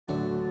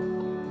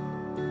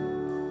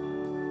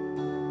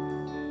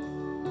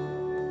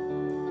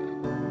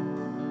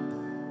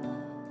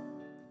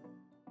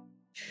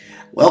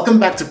Welcome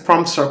back to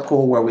Prompt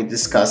Circle, where we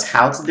discuss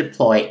how to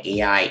deploy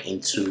AI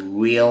into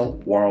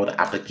real-world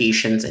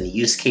applications and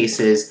use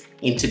cases.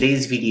 In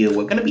today's video,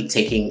 we're going to be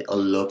taking a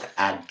look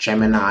at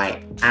Gemini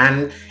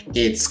and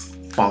its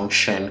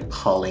function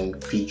calling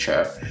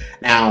feature.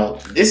 Now,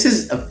 this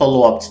is a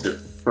follow-up to the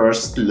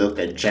first look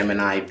at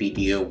Gemini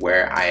video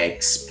where I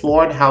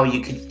explored how you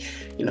could,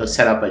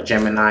 set up a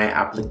Gemini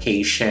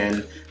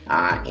application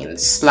in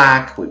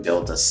Slack. We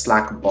built a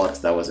Slack bot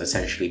that was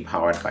essentially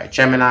powered by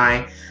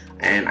Gemini.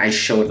 And I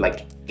showed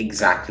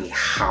exactly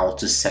how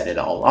to set it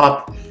all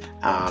up.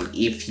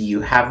 If you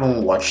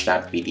haven't watched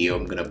that video,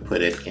 I'm gonna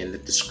put it in the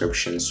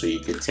description so you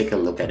can take a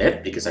look at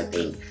it because I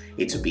think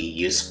it will be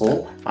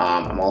useful.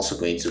 I'm also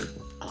going to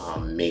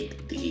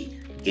make the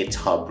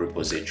GitHub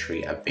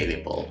Repository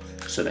available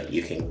so that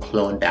you can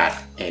clone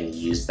that and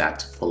use that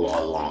to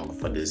follow along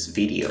for this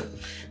video.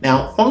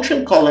 Now,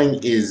 function calling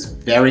is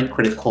very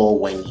critical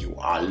when you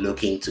are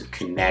looking to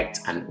connect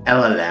an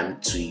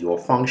LLM to your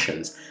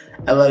functions.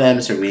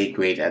 LLMs are really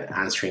great at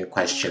answering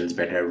questions,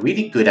 but they're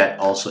really good at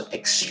also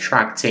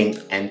extracting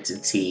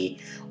entity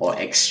or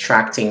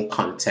extracting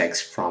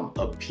context from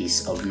a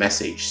piece of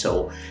message.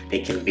 So they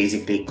can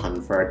basically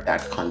convert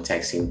that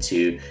context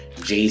into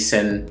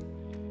JSON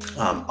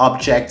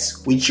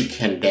objects, which you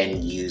can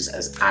then use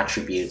as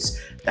attributes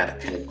that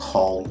can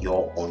call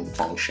your own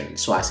function.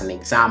 So as an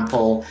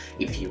example,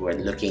 if you were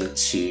looking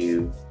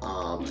to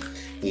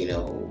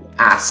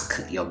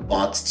ask your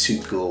bot to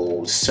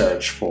go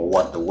search for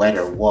what the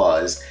weather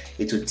was,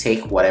 it would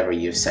take whatever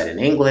you've said in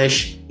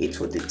English, it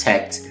would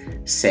detect,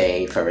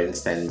 say for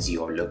instance,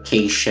 your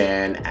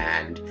location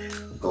and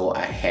go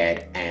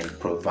ahead and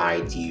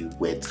provide you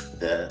with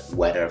the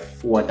weather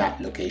for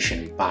that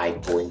location by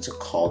going to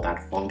call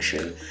that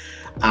function.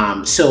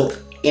 So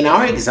in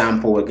our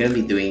example, we're going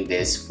to be doing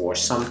this for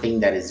something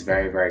that is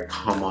very, very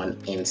common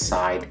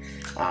inside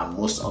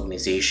most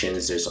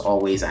organizations. There's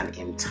always an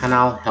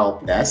internal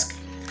help desk.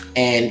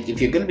 And if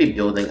you're going to be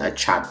building a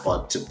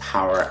chatbot to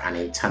power an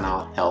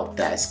internal help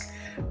desk,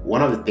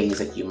 one of the things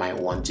that you might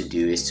want to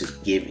do is to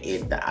give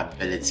it the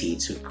ability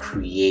to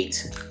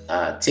create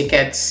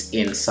tickets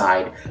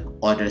inside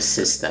other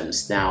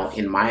systems. Now,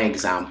 in my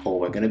example,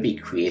 we're going to be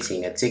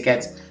creating a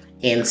ticket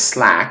in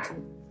Slack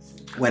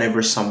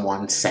whenever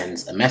someone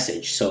sends a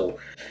message. So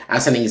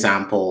as an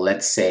example,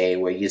 let's say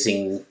we're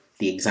using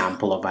the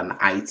example of an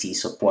IT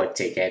support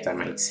ticket. I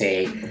might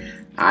say,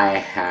 I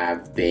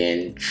have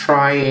been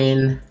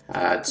trying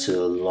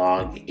to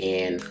log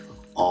in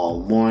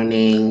all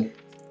morning.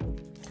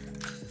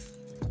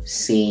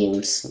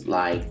 Seems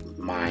like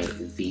my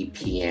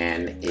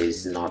VPN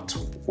is not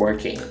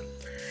working.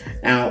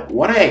 Now,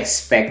 what I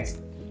expect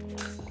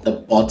the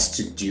bot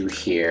to do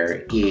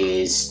here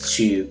is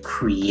to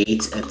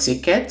create a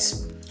ticket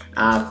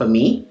for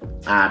me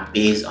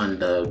based on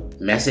the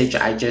message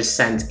I just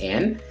sent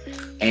in.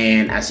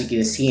 And as you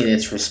can see in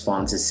its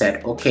response, it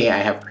said, okay, I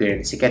have created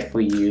a ticket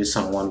for you.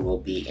 Someone will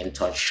be in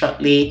touch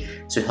shortly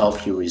to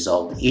help you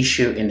resolve the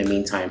issue. In the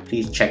meantime,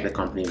 please check the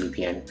company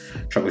VPN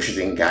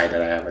troubleshooting guide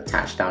that I have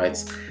attached. Now,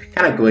 it's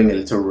kind of going a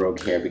little rogue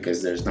here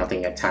because there's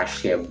nothing attached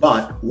here.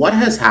 But what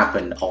has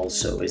happened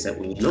also is that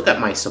when you look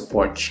at my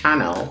support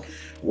channel,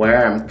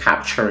 where I'm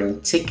capturing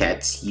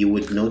tickets, you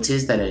would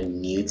notice that a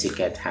new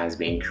ticket has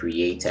been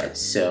created.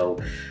 So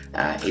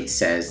it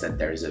says that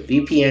there's a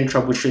VPN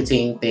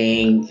troubleshooting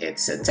thing,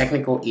 it's a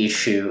technical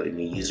issue, and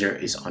the user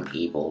is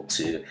unable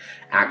to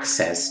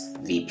access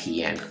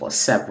VPN for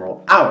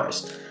several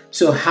hours.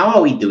 So how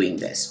are we doing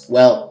this?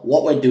 Well,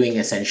 what we're doing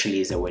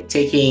essentially is that we're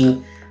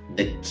taking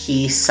the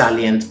key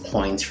salient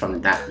points from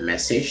that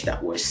message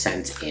that were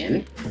sent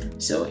in.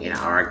 So in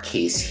our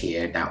case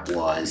here, that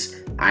was,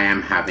 I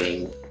am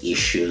having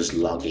issues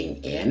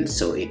logging in.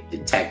 So it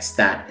detects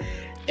that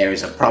there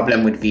is a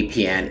problem with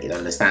VPN. It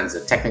understands the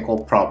technical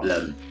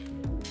problem.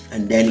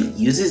 And then it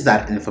uses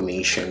that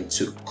information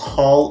to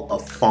call a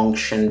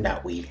function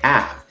that we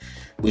have,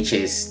 which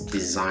is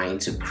designed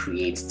to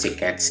create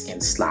tickets in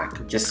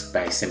Slack just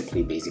by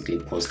simply basically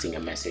posting a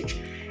message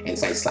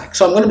inside Slack.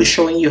 So I'm going to be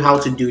showing you how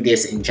to do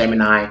this in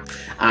Gemini.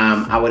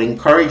 I would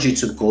encourage you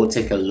to go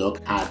take a look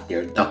at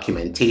their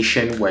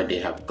documentation where they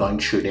have gone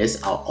through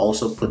this. I'll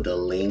also put the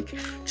link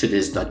to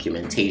this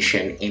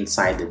documentation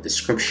inside the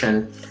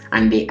description,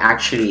 and they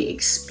actually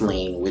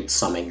explain with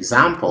some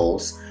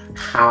examples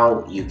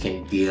how you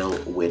can deal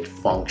with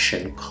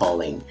function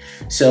calling.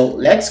 So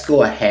let's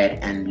go ahead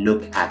and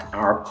look at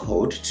our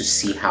code to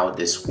see how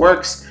this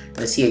works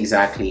and see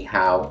exactly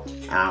how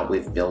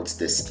we've built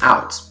this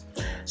out.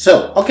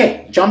 So,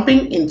 okay,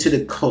 jumping into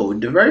the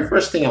code, the very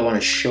first thing I want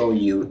to show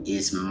you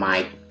is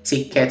my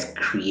ticket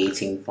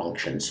creating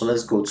function. So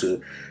let's go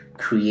to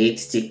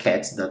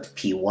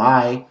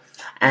create-ticket.py.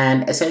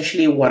 And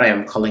essentially what I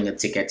am calling a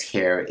ticket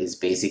here is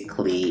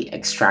basically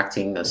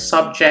extracting a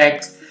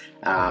subject,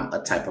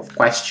 a type of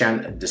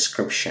question, a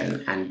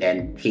description, and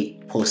then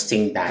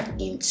posting that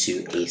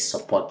into a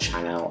support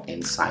channel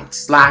inside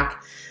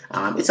Slack.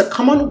 It's a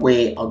common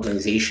way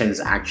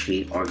organizations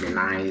actually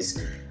organize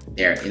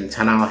their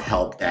internal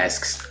help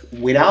desks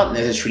without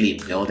necessarily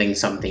building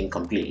something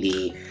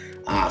completely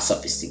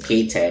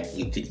sophisticated,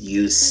 you could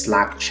use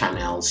Slack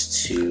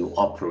channels to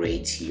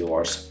operate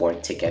your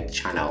support ticket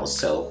channels.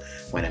 So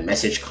when a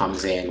message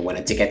comes in, when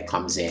a ticket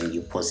comes in,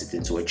 you post it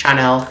into a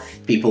channel,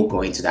 people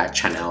go into that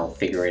channel,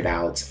 figure it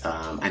out,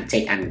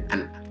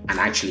 and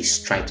actually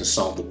try to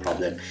solve the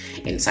problem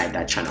inside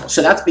that channel.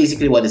 So that's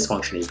basically what this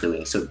function is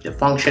doing. So the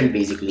function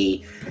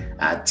basically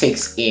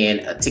takes in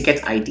a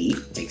ticket ID,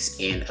 takes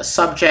in a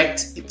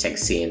subject, it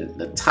takes in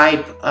the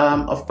type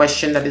of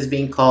question that is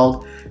being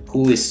called,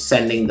 who is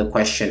sending the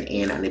question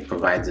in, and it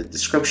provides a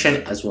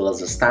description as well as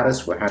the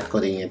status. We're hard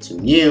coding it to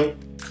new.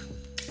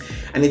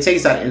 And it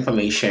takes that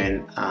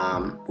information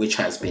which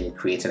has been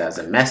created as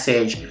a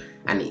message,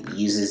 and it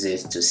uses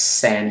it to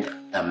send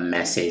a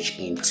message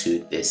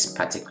into this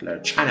particular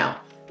channel.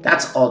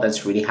 That's all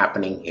that's really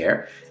happening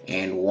here.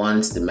 And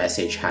once the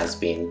message has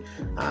been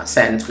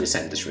sent, we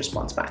send this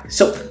response back.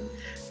 So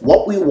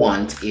what we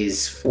want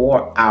is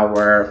for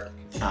our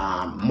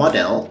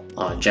model,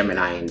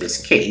 Gemini in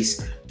this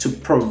case, to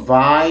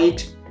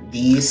provide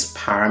these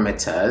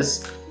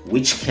parameters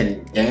which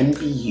can then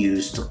be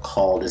used to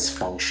call this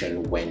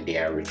function when they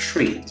are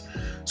retrieved.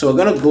 So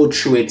we're going to go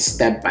through it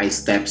step by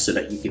step so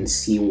that you can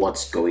see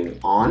what's going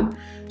on.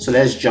 So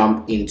let's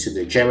jump into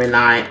the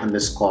Gemini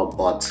underscore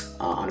bot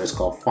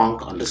underscore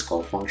func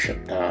underscore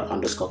function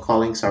underscore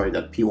calling,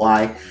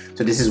 .py.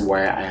 So this is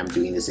where I am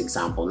doing this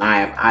example. Now I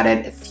have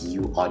added a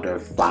few other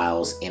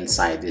files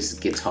inside this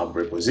GitHub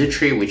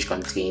repository which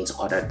contains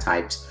other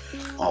types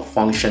of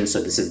functions.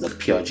 So this is the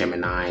pure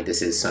Gemini.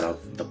 This is sort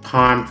of the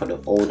Palm for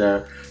the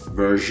older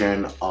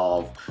version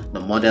of the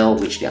model,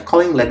 which they are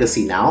calling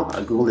legacy now.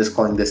 Google is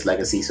calling this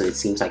legacy, so it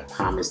seems like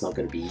Palm is not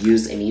going to be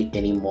used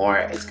anymore.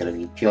 It's going to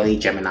be purely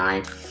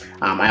Gemini.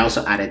 I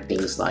also added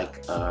things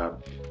like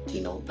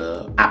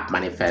the app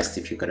manifest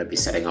if you're going to be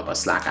setting up a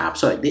Slack app.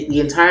 So the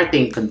entire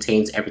thing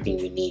contains everything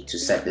you need to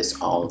set this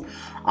all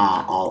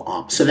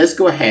up. So let's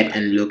go ahead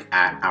and look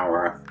at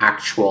our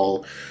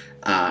actual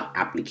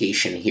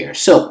application here.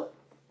 So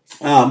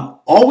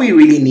all we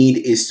really need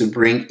is to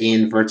bring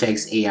in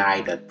vertex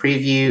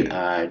AI.preview,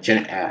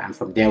 and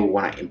from there we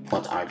want to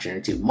import our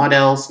generative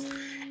models,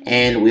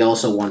 and we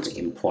also want to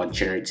import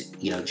generative,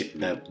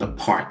 the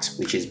part,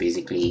 which is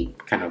basically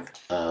kind of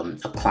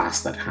a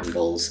class that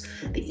handles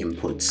the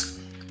inputs.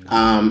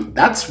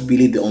 That's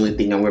really the only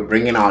thing, and we're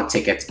bringing our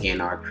ticket in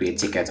our create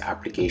ticket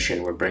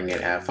application. We're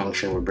bringing a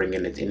function, we're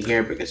bringing it in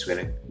here because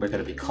we're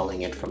gonna be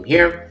calling it from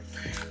here.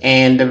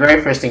 And the very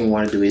first thing we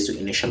want to do is to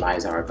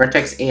initialize our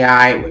vertex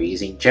AI. We're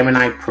using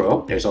Gemini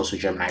Pro. There's also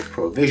Gemini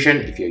Pro Vision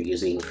if you're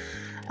using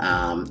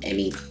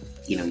any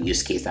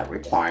use case that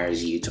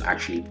requires you to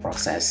actually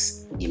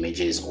process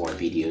images or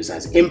videos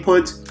as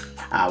input.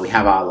 We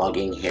have our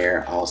login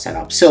here all set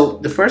up. So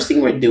the first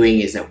thing we're doing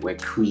is that we're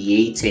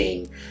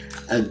creating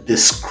a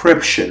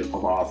description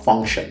of our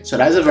function. So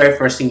that's the very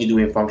first thing you do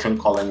in function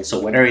calling. So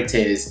whether it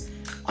is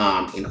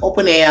in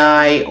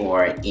OpenAI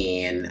or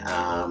in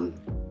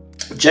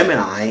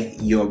Gemini,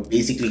 you're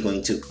basically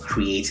going to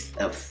create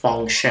a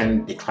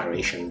function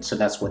declaration. So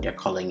that's what they're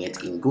calling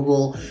it in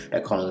Google. They're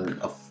calling it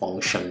a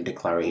function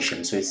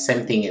declaration. So it's the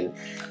same thing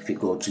if you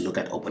go to look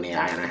at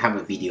OpenAI, and I have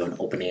a video on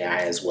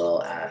OpenAI as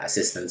well,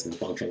 assistance in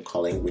function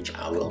calling, which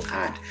I will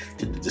add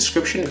to the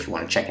description if you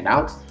want to check it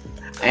out.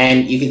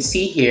 And you can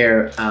see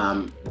here,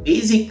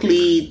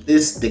 basically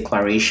this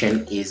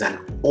declaration is an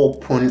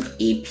open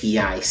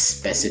API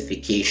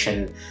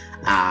specification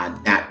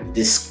that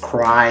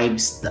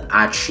describes the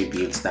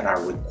attributes that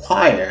are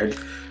required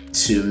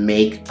to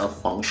make a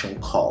function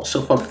call.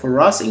 So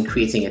for us in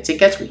creating a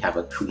ticket, we have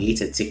a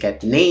create a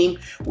ticket name,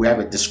 we have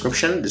a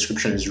description.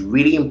 Description is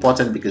really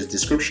important because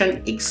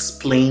description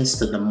explains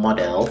to the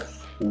model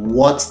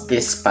what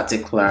this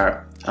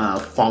particular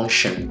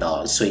function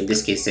does. So in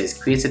this case, it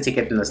says create a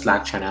ticket in the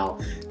Slack channel.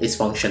 This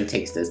function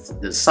takes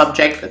the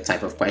subject, the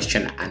type of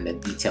question, and the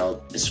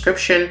detailed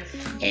description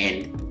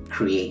and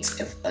creates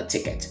a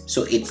ticket.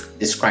 So it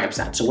describes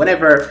that. So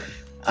whenever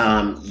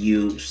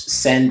you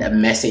send a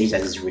message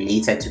that is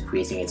related to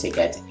creating a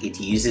ticket, it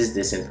uses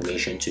this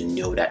information to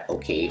know that,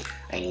 okay,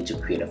 I need to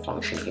create a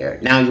function here.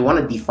 Now you want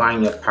to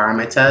define your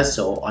parameters.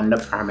 So under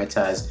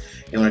parameters,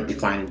 you want to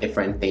define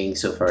different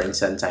things. So for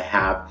instance, I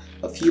have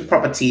a few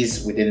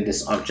properties within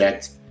this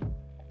object.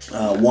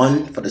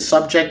 One for the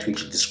subject,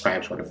 which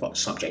describes what the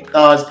subject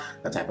does,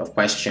 the type of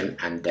question,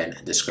 and then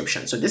a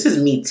description. So this is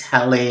me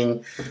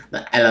telling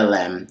the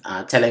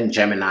LLM, telling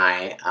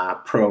Gemini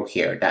Pro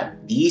here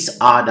that these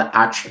are the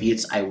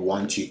attributes I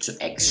want you to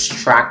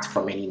extract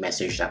from any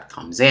message that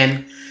comes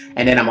in.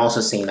 And then I'm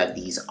also saying that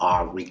these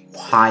are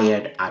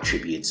required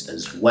attributes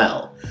as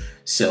well.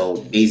 So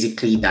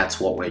basically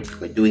that's what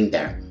we're doing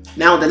there.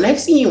 Now the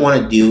next thing you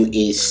want to do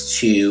is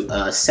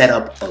to set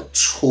up a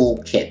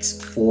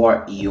toolkit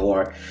for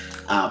your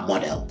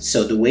model.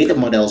 So the way the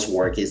models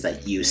work is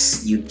that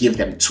you give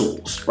them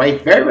tools, right?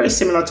 Very, very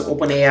similar to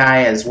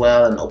OpenAI as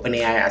well, and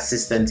OpenAI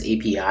Assistant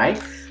API.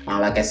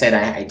 Like I said,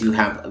 I do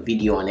have a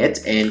video on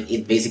it, and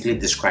it basically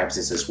describes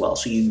this as well.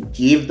 So you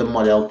give the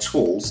model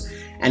tools,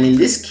 and in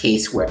this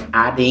case, we're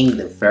adding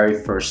the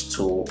very first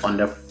tool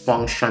under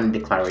function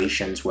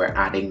declarations, we're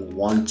adding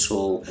one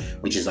tool,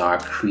 which is our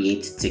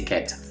create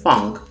ticket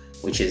func,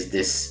 which is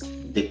this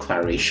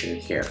declaration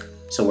here.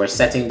 So we're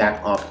setting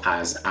that up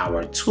as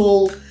our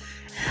tool.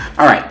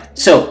 All right,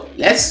 so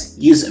let's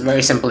use a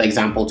very simple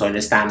example to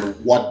understand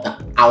what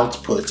the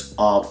output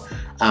of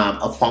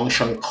a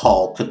function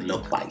call could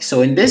look like.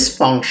 So in this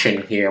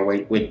function here,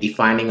 we're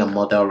defining a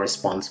model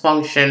response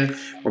function.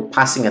 We're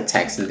passing a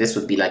text, and this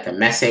would be like a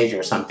message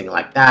or something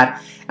like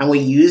that. And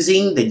we're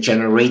using the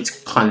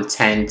generate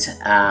content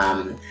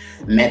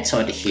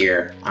method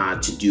here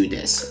to do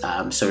this.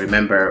 So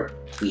remember,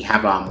 we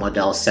have our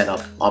model set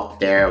up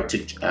there to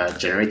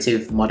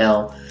generative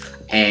model,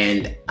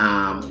 and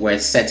we're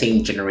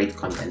setting generate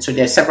content. So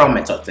there's several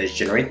methods. There's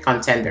generate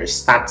content, there's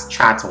start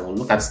chat, and we'll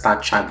look at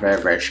start chat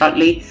very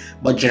shortly.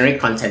 But generate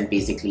content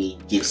basically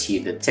gives you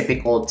the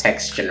typical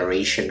text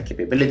generation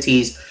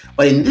capabilities.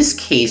 But in this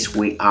case,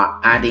 we are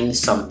adding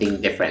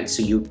something different.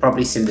 So you've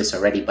probably seen this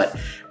already, but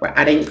we're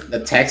adding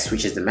the text,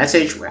 which is the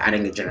message. We're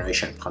adding a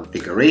generation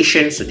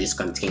configuration. So this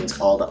contains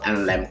all the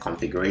LLM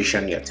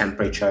configuration, your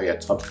temperature, your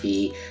top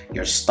key,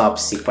 your stop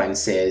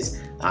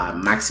sequences,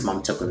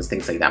 maximum tokens,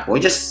 things like that. But we're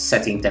just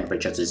setting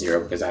temperature to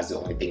 0 because that's the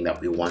only thing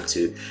that we want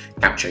to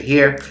capture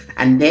here.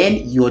 And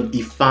then you're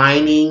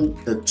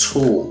defining the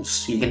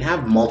tools. You can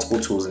have multiple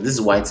tools, and this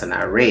is why it's an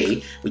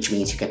array, which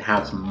means you can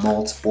have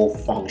multiple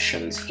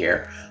functions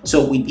here.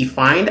 So we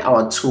defined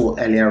our tool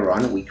earlier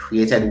on. We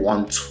created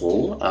one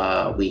tool.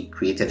 We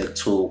created a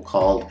tool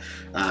called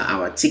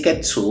our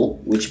ticket tool,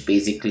 which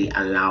basically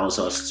allows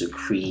us to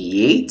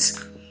create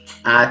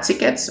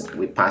tickets.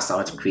 We passed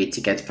our create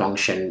ticket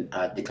function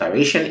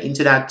declaration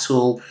into that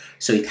tool,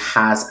 so it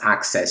has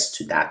access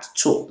to that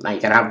tool. Now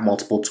you can have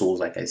multiple tools,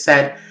 like I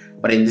said,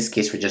 but in this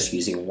case we're just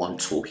using one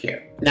tool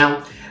here.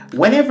 Now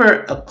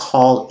whenever a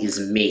call is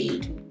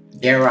made,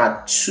 there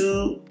are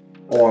two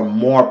or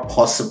more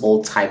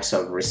possible types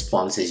of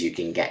responses you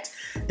can get.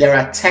 There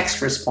are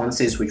text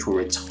responses, which will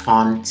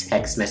return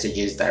text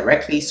messages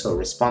directly, so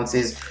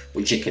responses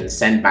which you can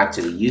send back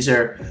to the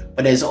user.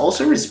 But there's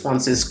also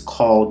responses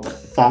called the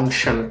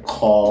function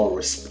call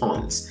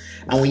response.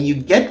 And when you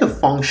get the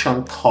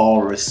function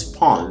call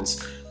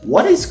response,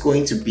 what is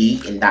going to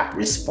be in that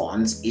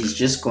response is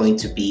just going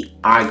to be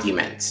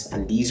arguments.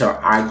 And these are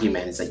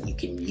arguments that you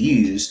can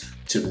use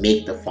to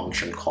make the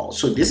function call.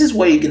 So this is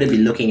what you're going to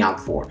be looking out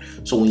for.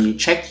 So when you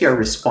check your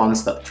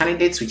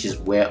response.candidates, which is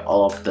where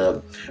all of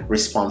the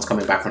response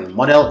coming back from the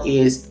model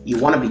is, you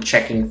want to be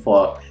checking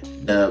for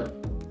the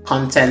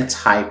content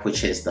type,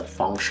 which is the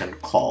function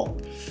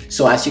call.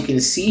 So as you can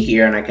see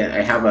here, and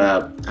I have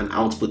an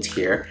output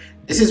here,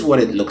 this is what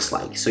it looks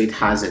like. So it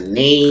has a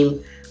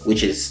name,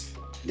 which is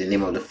the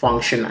name of the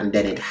function, and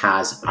then it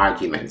has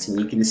arguments. And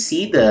you can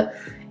see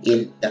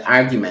in the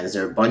arguments,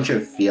 there are a bunch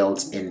of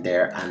fields in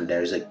there, and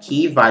there's a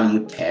key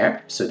value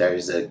pair. So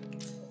there's a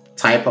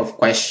type of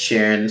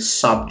question,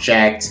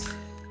 subject,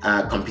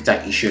 computer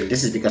issue.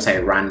 This is because I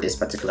ran this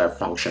particular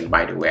function,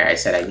 by the way. I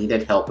said I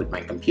needed help with my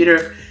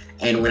computer,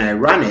 and when I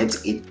ran it,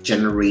 it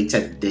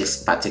generated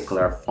this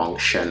particular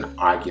function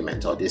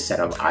argument, or this set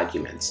of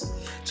arguments.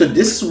 So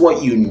this is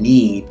what you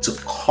need to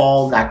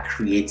call that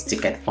create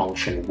ticket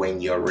function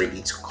when you're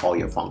ready to call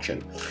your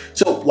function.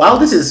 So while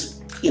this is,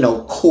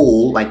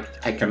 cool, like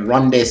I can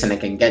run this and I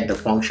can get the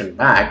function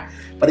back,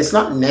 but it's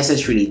not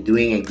necessarily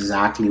doing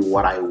exactly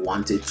what I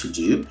want it to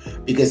do,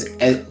 because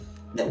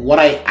what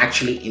I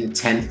actually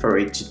intend for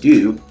it to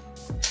do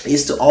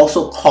is to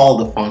also call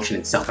the function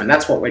itself. And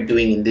that's what we're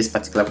doing in this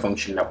particular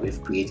function that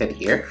we've created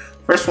here.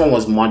 First one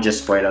was more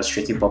just for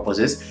illustrative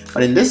purposes,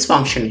 but in this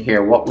function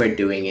here, what we're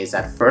doing is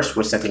that first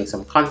we're setting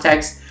some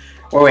context,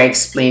 where we're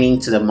explaining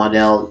to the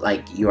model,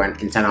 like, you're an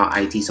internal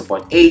IT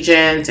support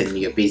agent and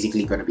you're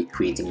basically going to be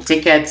creating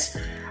tickets.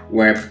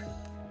 We're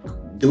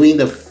doing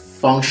the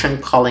function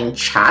calling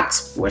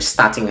chat. We're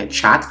starting a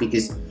chat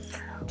because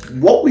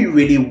what we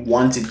really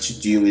wanted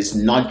to do is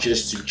not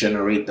just to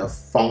generate the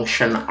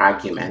function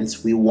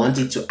arguments. We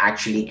wanted to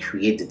actually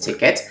create the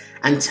ticket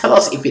and tell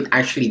us if it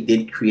actually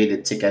did create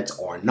a ticket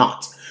or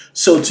not.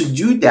 So to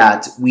do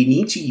that, we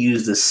need to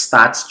use the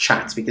start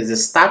chat, because the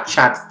start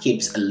chat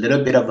keeps a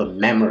little bit of a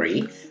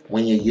memory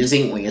when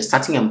you're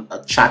starting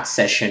a chat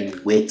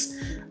session with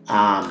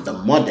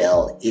the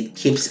model. It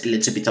keeps a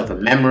little bit of a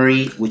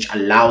memory, which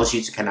allows you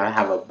to kind of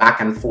have a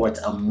back and forth,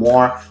 a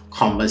more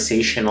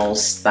conversational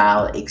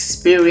style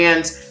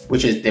experience,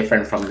 which is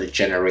different from the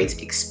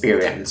generate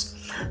experience.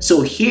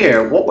 So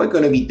here, what we're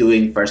going to be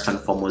doing first and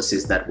foremost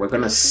is that we're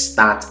going to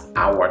start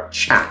our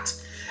chat.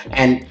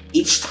 And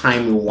each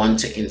time we want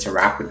to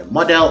interact with the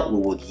model, we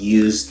would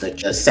use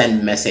the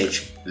send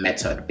message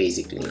method,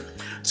 basically.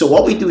 So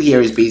what we do here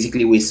is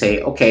basically we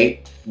say,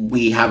 okay,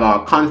 we have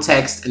our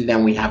context and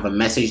then we have a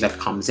message that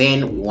comes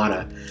in. We want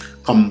to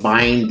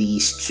combine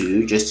these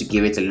two just to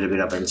give it a little bit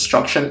of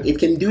instruction. It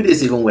can do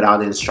this even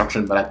without the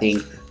instruction, but I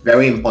think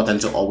very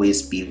important to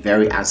always be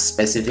as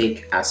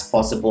specific as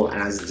possible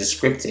and as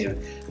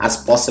descriptive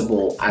as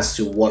possible as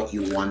to what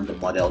you want the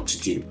model to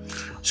do.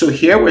 So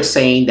here we're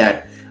saying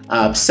that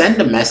send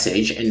a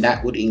message, and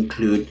that would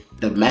include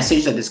the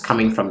message that is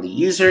coming from the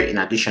user in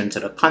addition to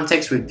the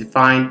context we've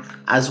defined,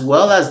 as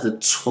well as the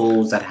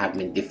tools that have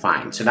been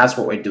defined. So that's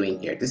what we're doing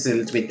here. This is a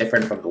little bit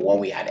different from the one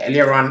we had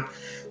earlier on.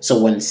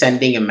 So when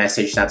sending a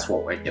message, that's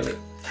what we're doing.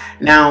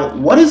 Now,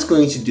 what it's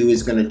going to do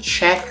is going to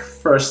check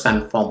first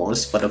and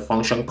foremost for the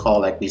function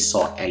call like we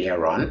saw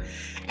earlier on.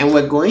 And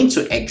we're going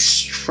to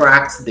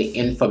extract the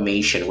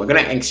information. We're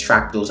going to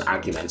extract those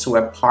arguments. So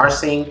we're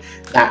parsing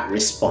that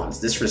response,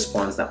 this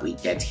response that we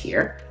get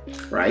here,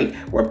 right?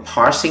 We're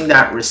parsing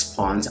that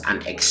response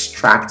and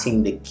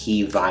extracting the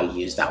key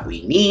values that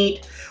we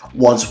need.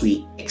 Once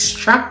we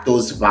extract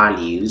those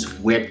values,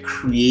 we're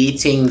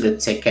creating the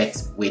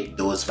ticket with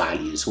those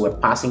values. So we're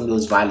passing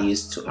those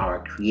values to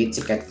our create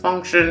ticket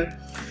function.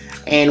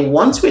 And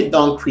once we're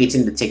done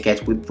creating the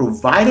ticket, we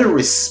provide a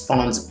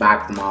response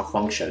back from our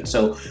function.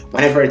 So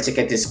whenever a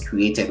ticket is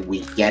created,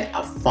 we get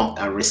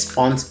a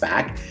response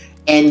back.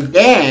 And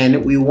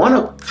then we want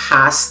to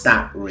pass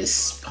that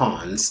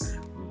response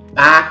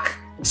back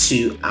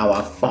to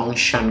our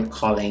function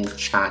calling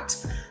chat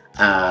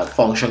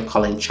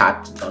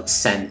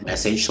chat.send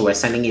message. So we're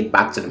sending it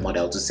back to the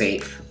model to say,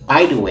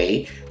 by the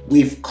way,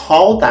 we've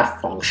called that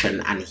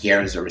function and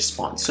here's a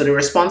response. So the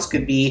response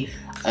could be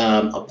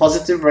a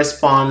positive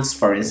response,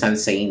 for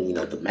instance, saying, you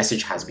know, the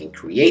message has been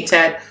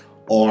created,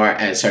 or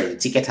the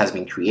ticket has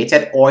been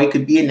created, or it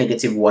could be a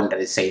negative one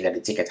that is saying that the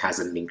ticket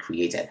hasn't been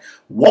created.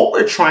 What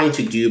we're trying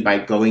to do by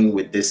going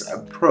with this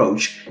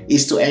approach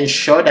is to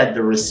ensure that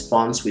the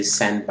response we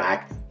send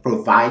back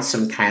provides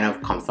some kind of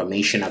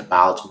confirmation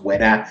about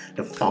whether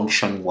the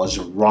function was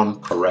run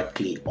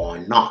correctly or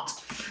not.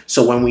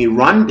 So when we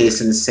run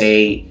this and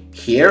say,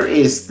 here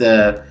is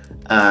the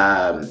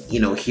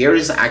here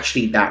is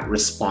actually that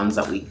response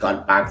that we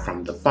got back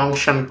from the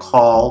function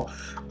call,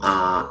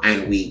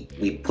 and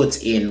we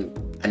put in,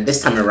 and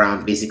this time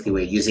around basically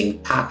we're using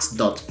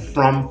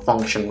path.from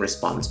function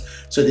response.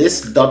 So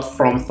this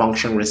 .from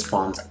function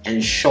response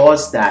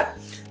ensures that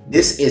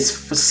this is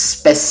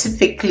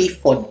specifically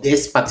for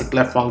this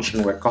particular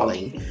function we're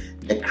calling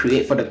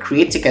for the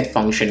create ticket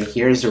function.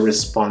 Here's the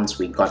response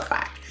we got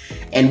back.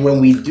 And when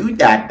we do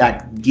that,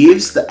 that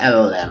gives the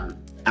LLM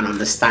an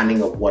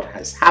understanding of what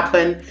has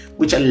happened,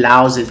 which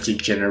allows it to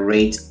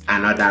generate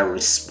another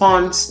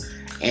response.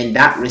 And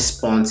that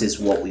response is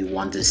what we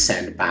want to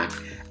send back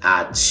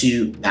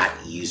to that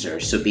user.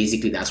 So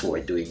basically that's what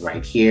we're doing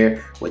right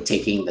here. We're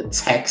taking the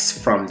text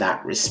from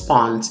that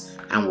response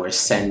and we're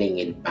sending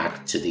it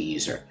back to the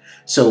user.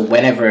 So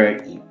whenever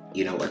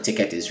a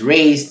ticket is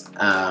raised,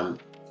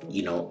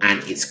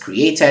 and it's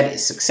created,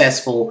 it's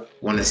successful,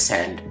 we want to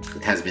send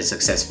it has been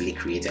successfully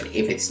created.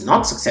 If it's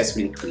not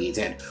successfully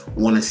created,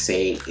 we want to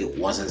say it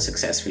wasn't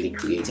successfully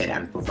created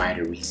and provide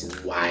a reason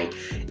why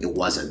it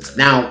wasn't.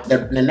 Now,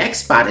 the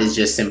next part is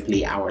just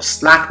simply our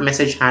Slack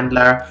message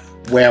handler,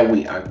 where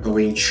we are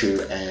going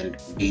through and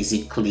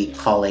basically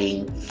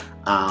calling,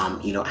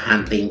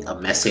 handling a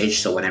message.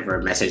 So whenever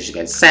a message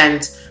gets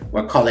sent,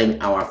 we're calling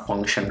our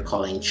function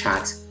calling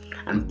chat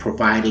and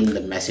providing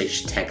the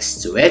message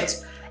text to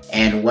it.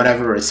 And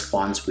whatever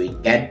response we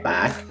get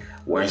back,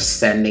 we're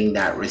sending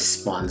that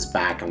response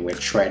back and we're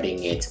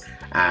threading it,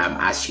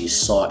 as you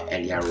saw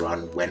earlier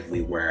on when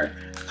we were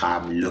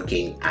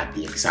looking at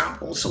the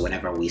example. So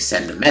whenever we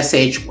send a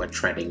message, we're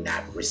threading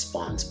that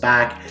response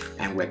back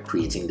and we're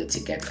creating the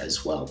ticket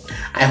as well.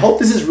 I hope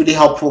this is really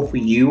helpful for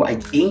you. I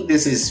think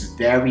this is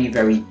very,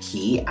 very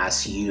key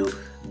as you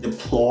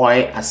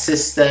deploy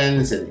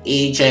assistants and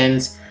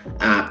agents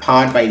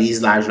powered by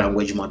these large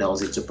language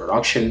models into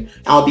production.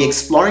 I'll be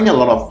exploring a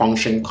lot of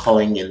function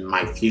calling in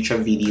my future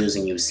videos,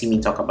 and you'll see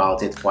me talk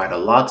about it quite a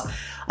lot.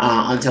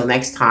 Until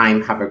next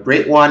time, have a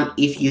great one.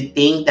 If you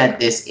think that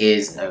this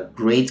is a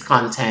great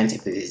content,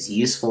 if it is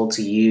useful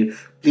to you,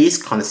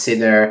 please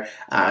consider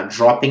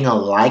dropping a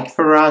like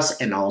for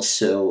us and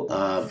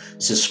also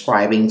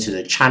subscribing to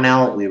the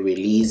channel. We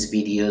release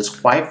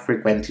videos quite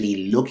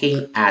frequently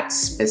looking at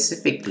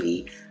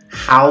specifically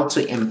how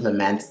to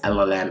implement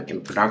LLM in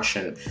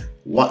production,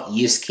 what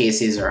use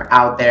cases are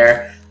out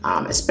there,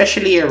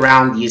 especially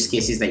around use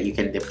cases that you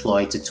can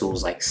deploy to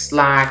tools like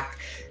Slack,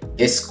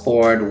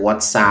 Discord,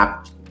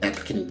 WhatsApp, that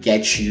can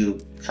get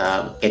your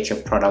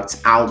products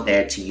out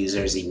there to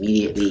users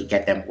immediately,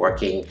 get them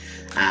working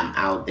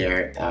out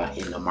there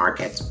in the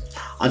market.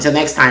 Until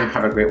next time,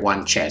 have a great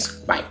one. Cheers.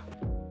 Bye.